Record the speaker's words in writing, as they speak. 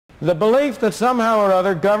The belief that somehow or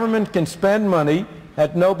other government can spend money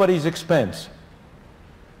at nobody's expense.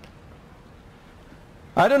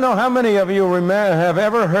 I don't know how many of you have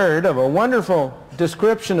ever heard of a wonderful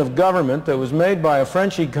description of government that was made by a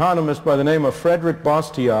French economist by the name of Frédéric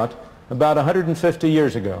Bastiat about 150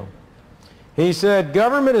 years ago. He said,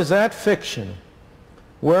 government is that fiction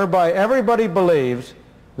whereby everybody believes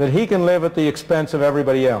that he can live at the expense of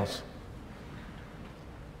everybody else.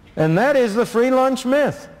 And that is the free lunch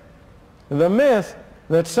myth. The myth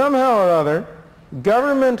that somehow or other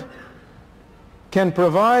government can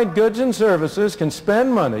provide goods and services, can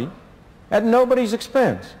spend money at nobody's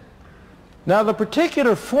expense. Now, the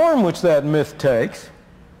particular form which that myth takes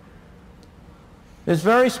is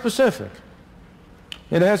very specific.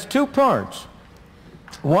 It has two parts.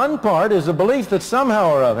 One part is the belief that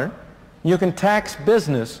somehow or other you can tax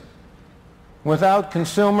business without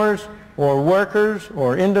consumers or workers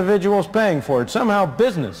or individuals paying for it. Somehow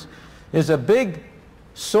business is a big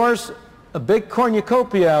source, a big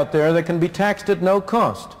cornucopia out there that can be taxed at no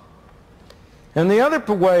cost. And the other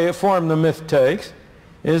form the myth takes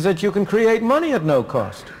is that you can create money at no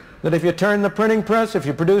cost. That if you turn the printing press, if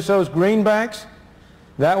you produce those greenbacks,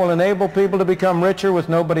 that will enable people to become richer with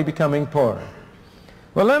nobody becoming poorer.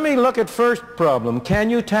 Well, let me look at first problem. Can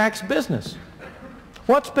you tax business?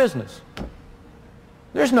 What's business?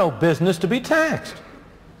 There's no business to be taxed.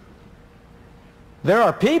 There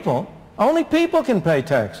are people. Only people can pay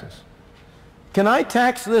taxes. Can I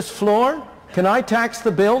tax this floor? Can I tax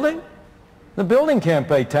the building? The building can't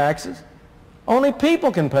pay taxes. Only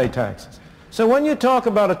people can pay taxes. So when you talk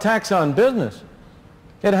about a tax on business,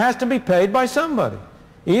 it has to be paid by somebody.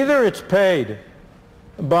 Either it's paid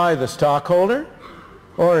by the stockholder,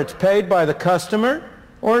 or it's paid by the customer,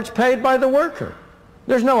 or it's paid by the worker.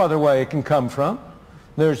 There's no other way it can come from.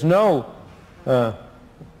 There's no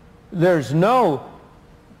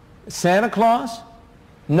Santa Claus,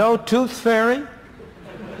 no tooth fairy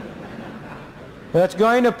that's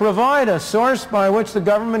going to provide a source by which the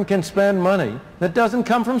government can spend money that doesn't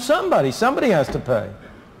come from somebody. Somebody has to pay.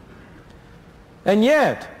 And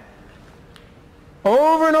yet,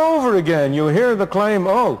 over and over again, you hear the claim,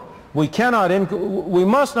 oh, we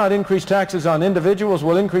must not increase taxes on individuals,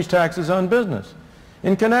 we'll increase taxes on business,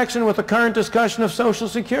 in connection with the current discussion of Social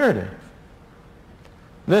Security.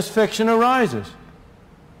 This fiction arises.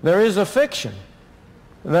 There is a fiction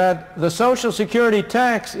that the Social Security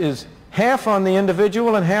tax is half on the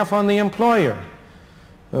individual and half on the employer.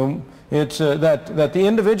 That the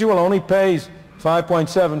individual only pays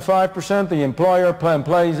 5.75%, the employer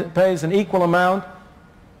pays an equal amount.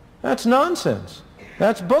 That's nonsense.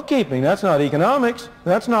 That's bookkeeping. That's not economics.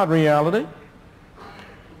 That's not reality.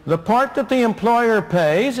 The part that the employer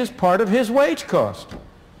pays is part of his wage cost.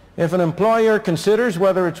 If an employer considers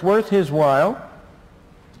whether it's worth his while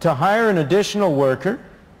to hire an additional worker,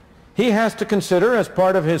 he has to consider as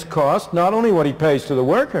part of his cost not only what he pays to the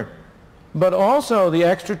worker, but also the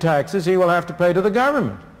extra taxes he will have to pay to the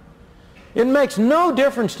government. It makes no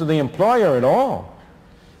difference to the employer at all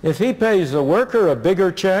if he pays the worker a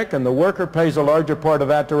bigger check and the worker pays a larger part of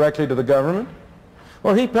that directly to the government,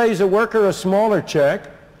 or he pays the worker a smaller check,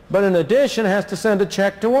 but in addition has to send a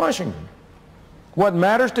check to Washington. What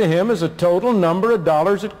matters to him is the total number of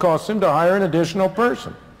dollars it costs him to hire an additional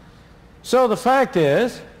person. So the fact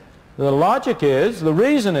is, the logic is, the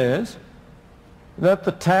reason is, that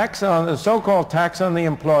the so-called tax on the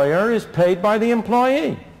employer is paid by the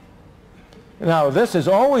employee. Now, this has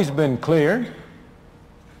always been clear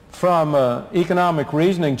from economic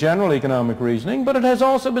reasoning, general economic reasoning, but it has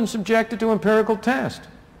also been subjected to empirical test.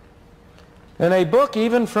 And a book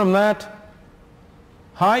even from that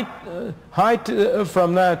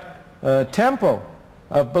tempo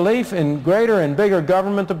of belief in greater and bigger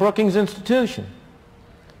government, the Brookings Institution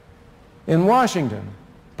in Washington,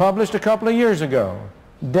 published a couple of years ago,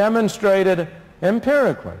 demonstrated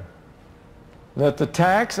empirically that the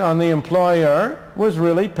tax on the employer was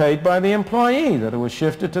really paid by the employee, that it was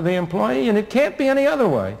shifted to the employee, and it can't be any other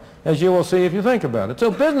way, as you will see if you think about it.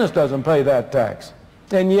 So business doesn't pay that tax.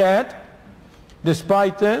 And yet,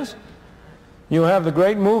 despite this, you have the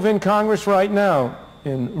great move in Congress right now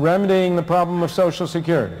in remedying the problem of Social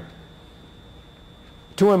Security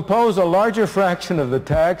to impose a larger fraction of the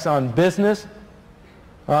tax on business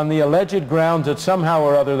on the alleged grounds that somehow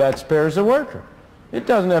or other that spares the worker. It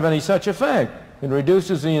doesn't have any such effect. It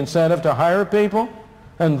reduces the incentive to hire people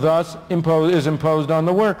and thus is imposed on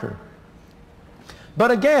the worker.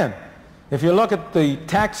 But again, if you look at the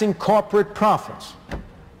taxing corporate profits,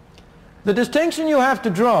 the distinction you have to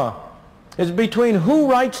draw is between who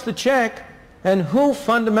writes the check and who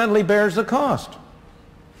fundamentally bears the cost.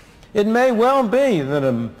 It may well be that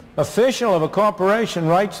an official of a corporation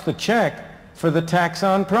writes the check for the tax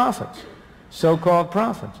on profits, so-called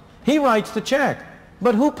profits. He writes the check,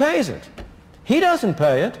 but who pays it? He doesn't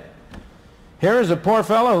pay it. Here is a poor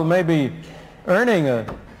fellow who may be earning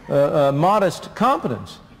a modest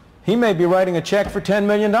competence. He may be writing a check for $10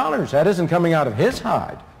 million. That isn't coming out of his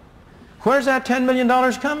hide. Where's that $10 million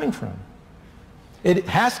coming from? It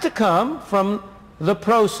has to come from the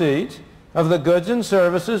proceeds of the goods and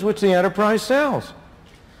services which the enterprise sells.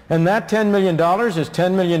 And that $10 million is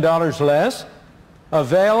 $10 million less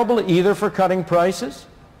available either for cutting prices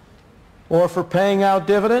or for paying out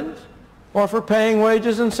dividends or for paying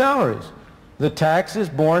wages and salaries. The tax is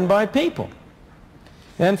borne by people.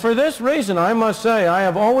 And for this reason, I must say, I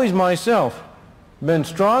have always myself been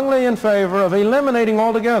strongly in favor of eliminating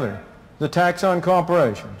altogether the tax on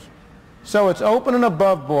corporations. So it's open and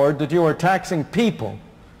above board that you are taxing people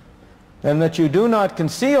and that you do not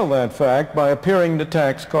conceal that fact by appearing to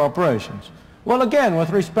tax corporations. Well, again,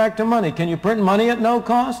 with respect to money, can you print money at no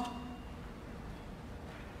cost?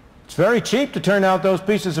 It's very cheap to turn out those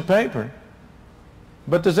pieces of paper.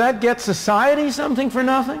 But does that get society something for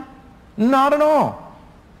nothing? Not at all.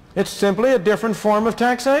 It's simply a different form of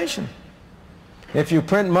taxation. If you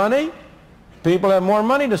print money, people have more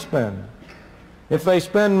money to spend. If they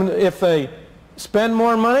spend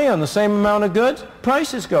more money on the same amount of goods,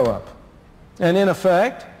 prices go up. And in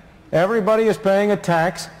effect, everybody is paying a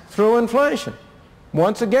tax through inflation.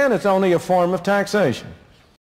 Once again, it's only a form of taxation.